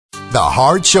The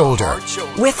Hard Shoulder.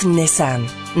 With Nissan.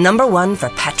 Number one for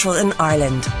petrol in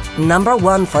Ireland. Number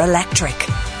one for electric.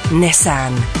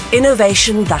 Nissan.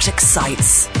 Innovation that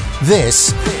excites.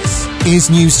 This is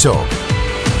News Talk.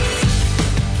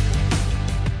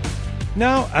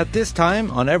 Now, at this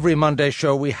time, on every Monday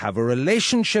show, we have a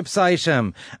relationships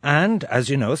item. And, as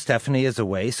you know, Stephanie is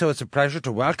away, so it's a pleasure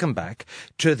to welcome back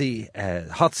to the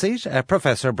hot seat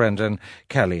Professor Brendan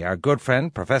Kelly, our good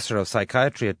friend, Professor of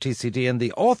Psychiatry at TCD and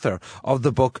the author of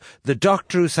the book, The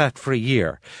Doctor Who Sat for a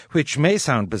Year, which may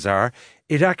sound bizarre.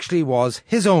 It actually was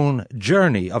his own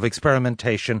journey of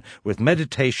experimentation with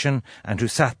meditation and who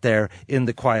sat there in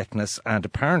the quietness, and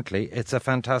apparently it's a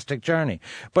fantastic journey.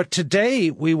 But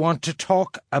today we want to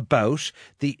talk about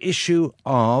the issue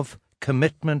of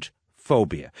commitment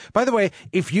phobia. By the way,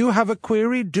 if you have a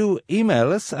query, do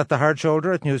email us at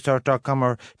thehardshoulder@newstalk.com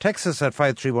or text us at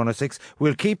 53106.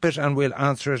 We'll keep it and we'll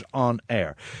answer it on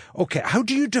air. Okay, how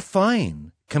do you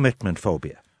define commitment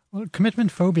phobia? Well,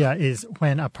 commitment phobia is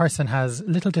when a person has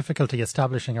little difficulty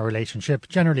establishing a relationship.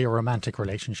 Generally, a romantic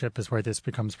relationship is where this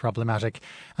becomes problematic,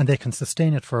 and they can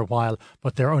sustain it for a while,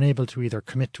 but they're unable to either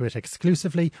commit to it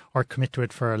exclusively or commit to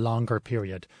it for a longer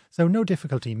period. So no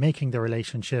difficulty making the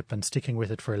relationship and sticking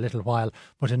with it for a little while,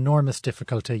 but enormous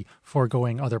difficulty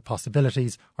foregoing other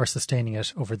possibilities or sustaining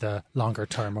it over the longer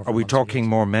term. Are we talking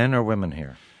more men or women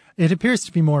here? It appears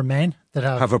to be more men that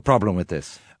have a problem with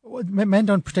this. Men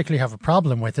don't particularly have a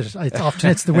problem with it.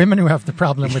 It's the women who have the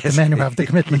problem with the men who have the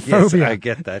commitment phobia. Yes, I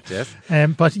get that,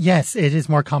 yes. But yes, it is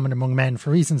more common among men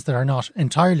for reasons that are not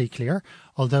entirely clear,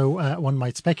 although one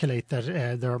might speculate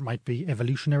that there might be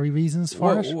evolutionary reasons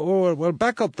for it. Well,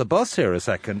 back up the bus here a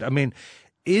second. I mean,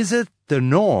 is it the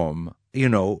norm? You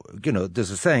know,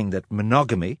 there's a saying that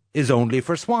monogamy is only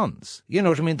for swans. You know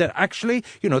what I mean? That actually,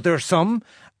 there are some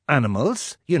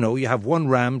animals, you have one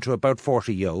ram to about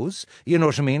 40 ewes, you know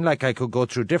what I mean? Like I could go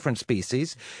through different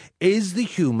species. Is the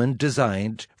human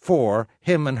designed for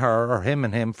him and her or him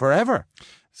and him forever?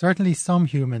 Certainly some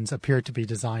humans appear to be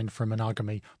designed for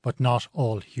monogamy, but not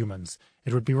all humans.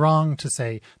 It would be wrong to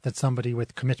say that somebody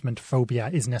with commitment phobia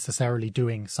is necessarily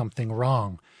doing something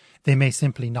wrong. They may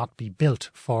simply not be built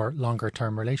for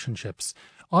longer-term relationships.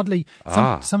 Oddly,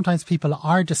 sometimes people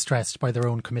are distressed by their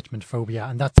own commitment phobia,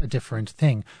 and that's a different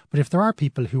thing. But if there are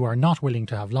people who are not willing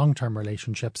to have long-term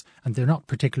relationships and they're not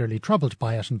particularly troubled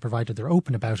by it, and provided they're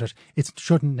open about it, it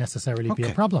shouldn't necessarily be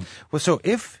a problem. Well, so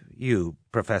if you,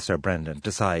 Professor Brendan,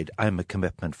 decide I'm a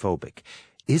commitment phobic,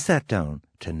 is that down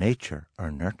to nature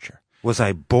or nurture? Was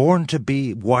I born to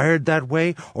be wired that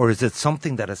way, or is it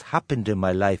something that has happened in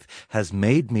my life has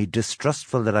made me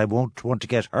distrustful that I won't want to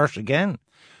get hurt again?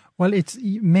 Well, it's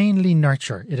mainly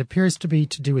nurture. It appears to be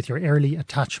to do with your early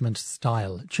attachment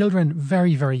style. Children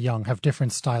very, very young have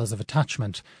different styles of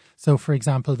attachment. So, for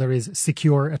example, there is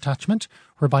secure attachment,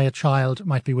 whereby a child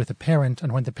might be with a parent,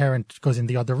 and when the parent goes in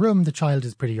the other room, the child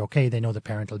is pretty okay. They know the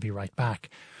parent will be right back.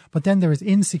 But then there is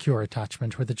insecure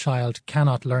attachment, where the child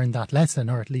cannot learn that lesson,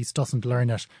 or at least doesn't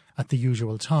learn it at the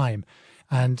usual time.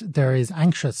 And there is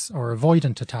anxious or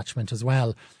avoidant attachment as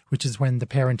well, which is when the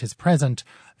parent is present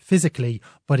physically,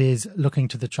 but is looking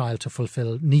to the child to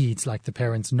fulfill needs, like the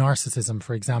parent's narcissism,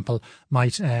 for example,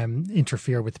 might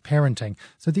interfere with parenting.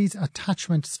 So these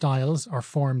attachment styles are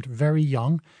formed very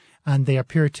young, and they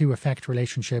appear to affect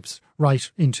relationships right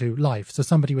into life. So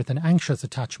somebody with an anxious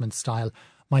attachment style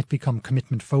might become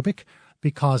commitment phobic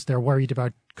because they're worried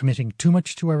about committing too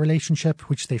much to a relationship,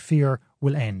 which they fear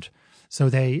will end. So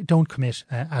they don't commit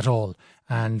at all,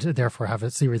 and therefore have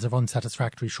a series of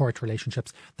unsatisfactory short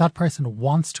relationships. That person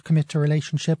wants to commit to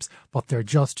relationships, but they're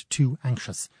just too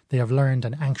anxious. They have learned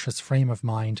an anxious frame of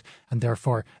mind, and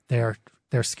therefore they're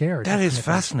scared. That is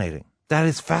fascinating. That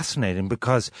is fascinating,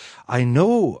 because I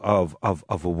know of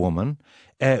a woman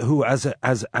who, as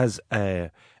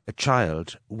a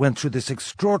child, went through this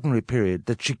extraordinary period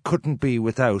that she couldn't be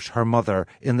without her mother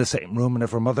in the same room, and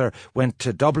if her mother went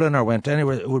to Dublin or went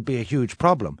anywhere, it would be a huge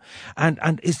problem.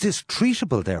 And is this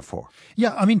treatable, therefore?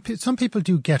 Yeah, I mean, some people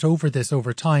do get over this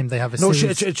over time. They have a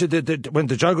series... when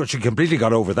the child, she completely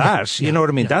got over that. You know what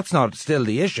I mean? That's not still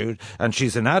the issue, and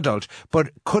she's an adult.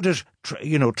 But could it,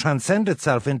 transcend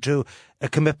itself into a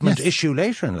commitment issue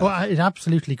later in life? Well, it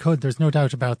absolutely could. There's no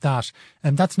doubt about that.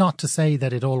 And that's not to say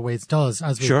that it always does.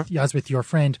 As with your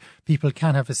friend, people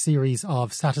can have a series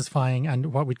of satisfying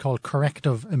and what we'd call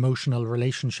corrective emotional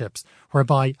relationships,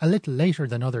 whereby a little later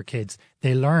than other kids,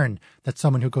 they learn that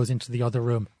someone who goes into the other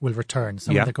room will return.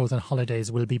 Someone that goes on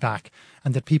holidays will be back.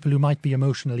 And that people who might be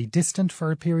emotionally distant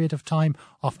for a period of time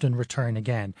often return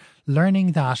again.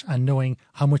 Learning that and knowing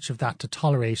how much of that to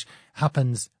tolerate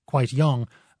happens quite young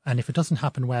And if it doesn't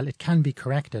happen well, it can be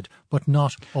corrected, but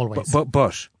not always.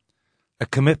 But a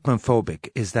commitment phobic,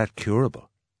 is that curable?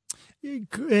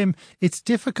 It's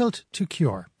difficult to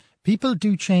cure. People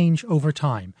do change over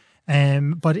time,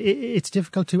 but it's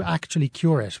difficult to actually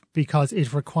cure it because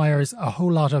it requires a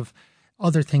whole lot of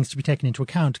other things to be taken into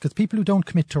account, because people who don't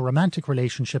commit to romantic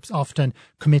relationships often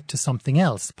commit to something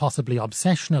else, possibly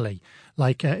obsessionally.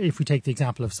 Like if we take the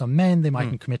example of some men, they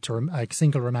mightn't commit to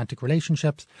single romantic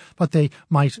relationships, but they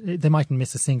mightn't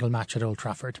miss a single match at Old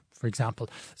Trafford, for example.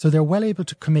 So they're well able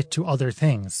to commit to other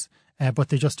things, but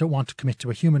they just don't want to commit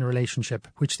to a human relationship,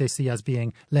 which they see as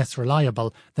being less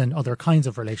reliable than other kinds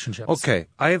of relationships. Okay,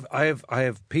 I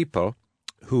have people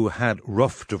who had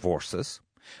rough divorces,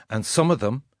 and some of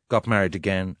them got married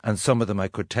again, and some of them, I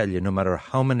could tell you, no matter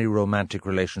how many romantic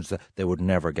relations, they would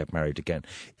never get married again.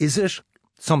 Is it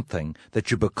something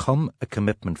that you become a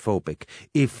commitment phobic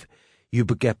if you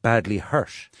get badly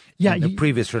hurt in a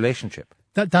previous relationship?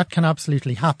 That can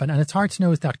absolutely happen, and it's hard to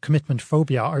know, is that commitment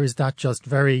phobia or is that just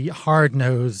very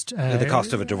hard-nosed the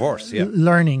cost of a divorce,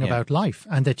 learning about life,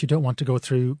 and that you don't want to go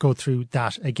through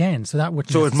that again. So that would.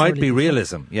 So it might be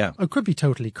realism, yeah. It could be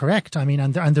totally correct. I mean,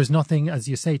 and there's nothing, as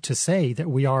you say, to say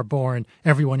that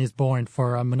everyone is born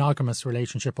for a monogamous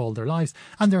relationship all their lives,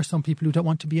 and there are some people who don't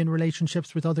want to be in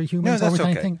relationships with other humans or with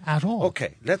anything at all.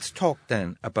 Okay, let's talk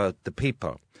then about the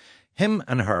people. Him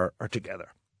and her are together.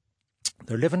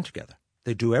 They're living together.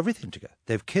 They do everything together.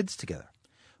 They have kids together.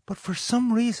 But for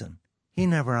some reason, he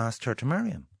never asked her to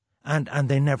marry him. And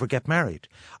they never get married.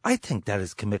 I think that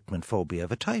is commitment phobia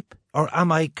of a type. Or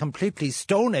am I completely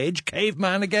Stone Age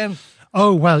caveman again?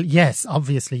 Oh, well, yes,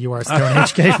 obviously you are a Stone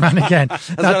Age caveman again.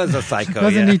 As well as a psycho,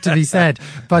 doesn't need to be said.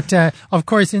 But, of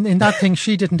course, in that thing,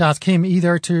 she didn't ask him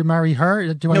either to marry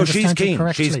her. Do I understand she's keen.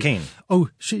 Correctly? She's keen. Oh,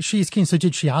 she's keen. So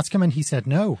did she ask him and he said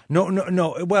no?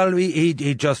 No. Well, he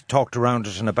just talked around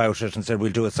it and about it and said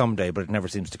we'll do it someday, but it never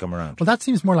seems to come around. Well, that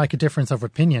seems more like a difference of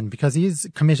opinion, because he is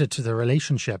committed to the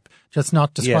relationship, just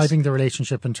not describing the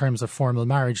relationship in terms of formal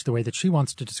marriage the way that she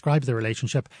wants to describe the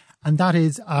relationship. And that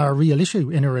is a real issue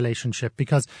in a relationship,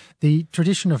 because the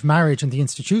tradition of marriage and the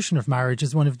institution of marriage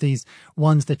is one of these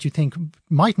ones that you think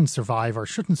mightn't survive or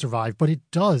shouldn't survive, but it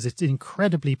does. It's an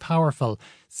incredibly powerful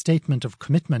statement of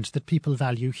commitment that people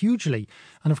value hugely.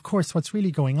 And of course, what's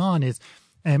really going on is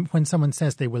when someone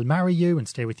says they will marry you and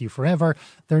stay with you forever,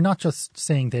 they're not just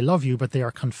saying they love you, but they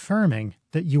are confirming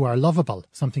that you are lovable,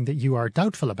 something that you are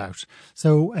doubtful about.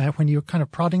 So when you're kind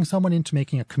of prodding someone into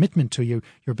making a commitment to you,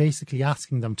 you're basically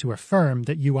asking them to affirm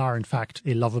that you are, in fact,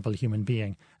 a lovable human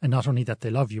being. And not only that they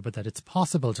love you, but that it's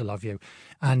possible to love you.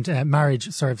 And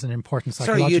marriage serves an important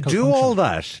psychological function. So you do all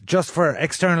that just for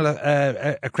external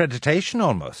accreditation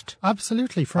almost?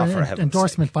 Absolutely, for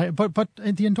endorsement. But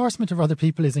the endorsement of other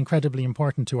people is incredibly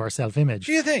important to our self-image.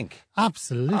 Do you think?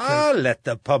 Absolutely. Oh, let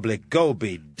the public go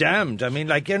be damned. I mean,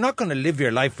 like, you're not going to live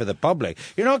your life for the public.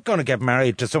 You're not going to get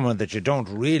married to someone that you don't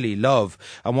really love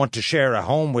and want to share a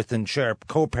home with and share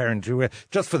co-parent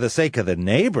just for the sake of the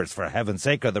neighbours, for heaven's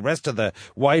sake, or the rest of the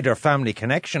wider family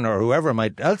connection, or whoever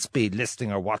might else be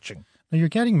listening or watching. Now, you're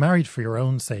getting married for your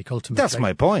own sake, ultimately. That's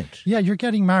my point. Yeah, you're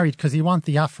getting married because you want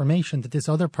the affirmation that this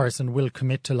other person will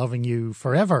commit to loving you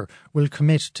forever, will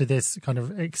commit to this kind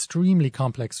of extremely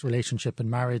complex relationship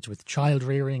and marriage with child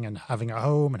rearing and having a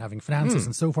home and having finances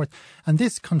and so forth. And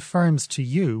this confirms to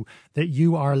you that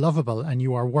you are lovable and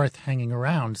you are worth hanging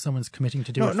around. Someone's committing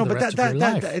to do it for the rest of your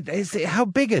life. How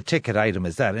big a ticket item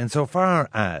is that insofar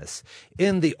as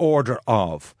in the order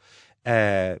of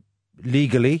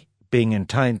legally being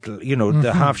entitled,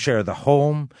 the half share of the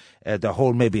home, the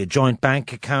whole maybe a joint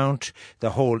bank account,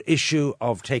 the whole issue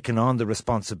of taking on the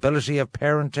responsibility of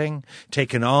parenting,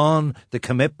 taking on the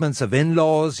commitments of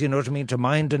in-laws, to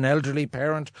mind an elderly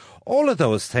parent. All of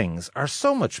those things are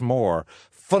so much more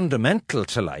fundamental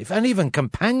to life, and even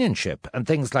companionship and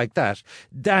things like that,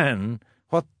 than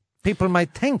what people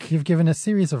might think. You've given a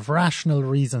series of rational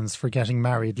reasons for getting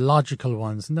married, logical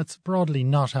ones, and that's broadly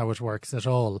not how it works at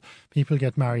all. People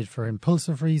get married for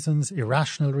impulsive reasons,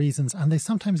 irrational reasons, and they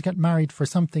sometimes get married for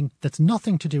something that's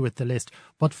nothing to do with the list,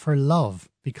 but for love,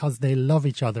 because they love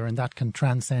each other, and that can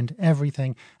transcend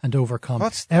everything and overcome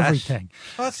everything.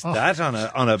 What's that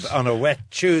on a wet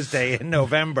Tuesday in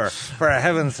November, for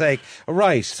heaven's sake?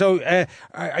 Right, so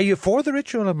are you for the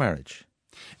ritual of marriage?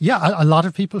 Yeah, a lot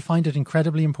of people find it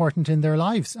incredibly important in their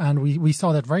lives. And we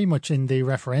saw that very much in the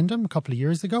referendum a couple of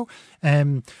years ago,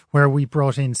 where we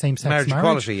brought in same-sex marriage.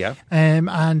 Equality, yeah. And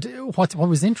what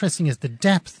was interesting is the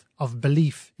depth of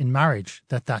belief in marriage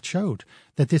that showed,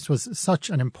 that this was such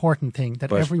an important thing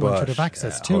that everyone should have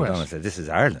access to it. Hold on a second. This is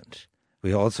Ireland.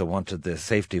 we also wanted the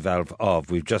safety valve of,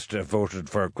 we've just voted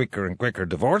for quicker and quicker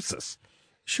divorces.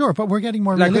 Sure, but we're getting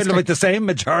more like realistic. With the same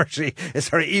majority,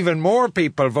 even more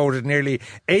people voted, nearly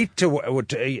 8 to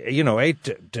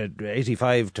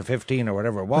 85 to 15 or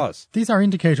whatever it was. These are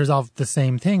indicators of the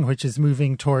same thing, which is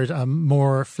moving toward a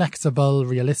more flexible,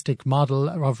 realistic model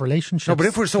of relationships. No, but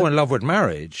if we're so in love with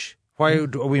marriage, why are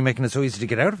we making it so easy to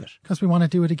get out of it? Because we want to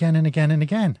do it again and again and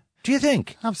again. Do you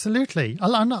think? Absolutely.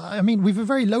 I mean, we've a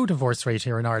very low divorce rate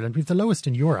here in Ireland. We've the lowest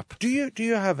in Europe. Do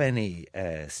you have any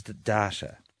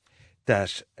data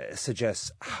that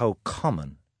suggests how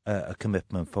common a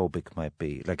commitment phobic might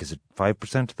be? Like, is it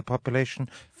 5% of the population,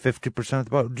 50% of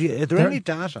the population? Are there any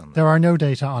data on that? There are no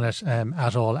data on it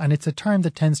at all. And it's a term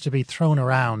that tends to be thrown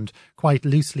around quite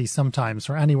loosely sometimes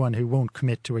for anyone who won't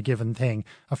commit to a given thing.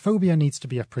 A phobia needs to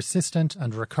be a persistent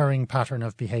and recurring pattern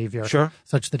of behaviour, sure,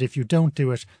 such that if you don't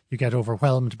do it, you get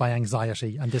overwhelmed by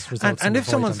anxiety, and this results in And if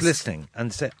avoidance. someone's listening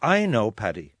and say, I know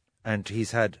Paddy, and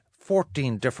he's had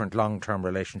 14 different long-term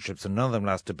relationships and none of them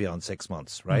lasted beyond 6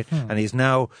 months, right? Mm-hmm. And he's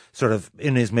now sort of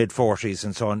in his mid-40s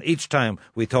and so on. Each time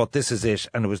we thought this is it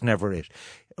and it was never it.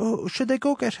 Oh, should they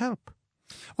go get help?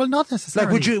 Well, not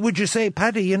necessarily. Like, would you say,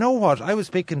 Paddy, you know what? I was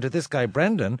speaking to this guy,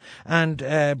 Brendan, and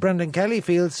Brendan Kelly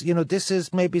feels, this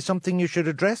is maybe something you should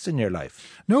address in your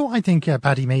life. No, I think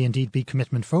Paddy may indeed be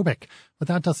commitment phobic, but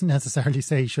that doesn't necessarily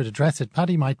say he should address it.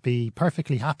 Paddy might be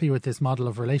perfectly happy with this model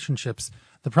of relationships.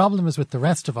 The problem is with the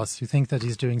rest of us who think that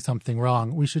he's doing something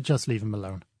wrong. We should just leave him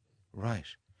alone. Right.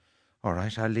 All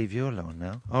right, I'll leave you alone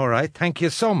now. All right, thank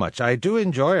you so much. I do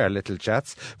enjoy our little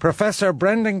chats. Professor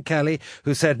Brendan Kelly,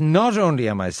 who said, not only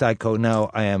am I psycho,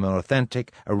 now I am an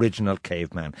authentic, original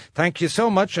caveman. Thank you so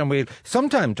much, and we'll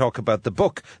sometime talk about the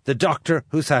book, The Doctor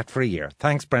Who Sat for a Year.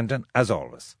 Thanks, Brendan, as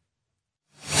always.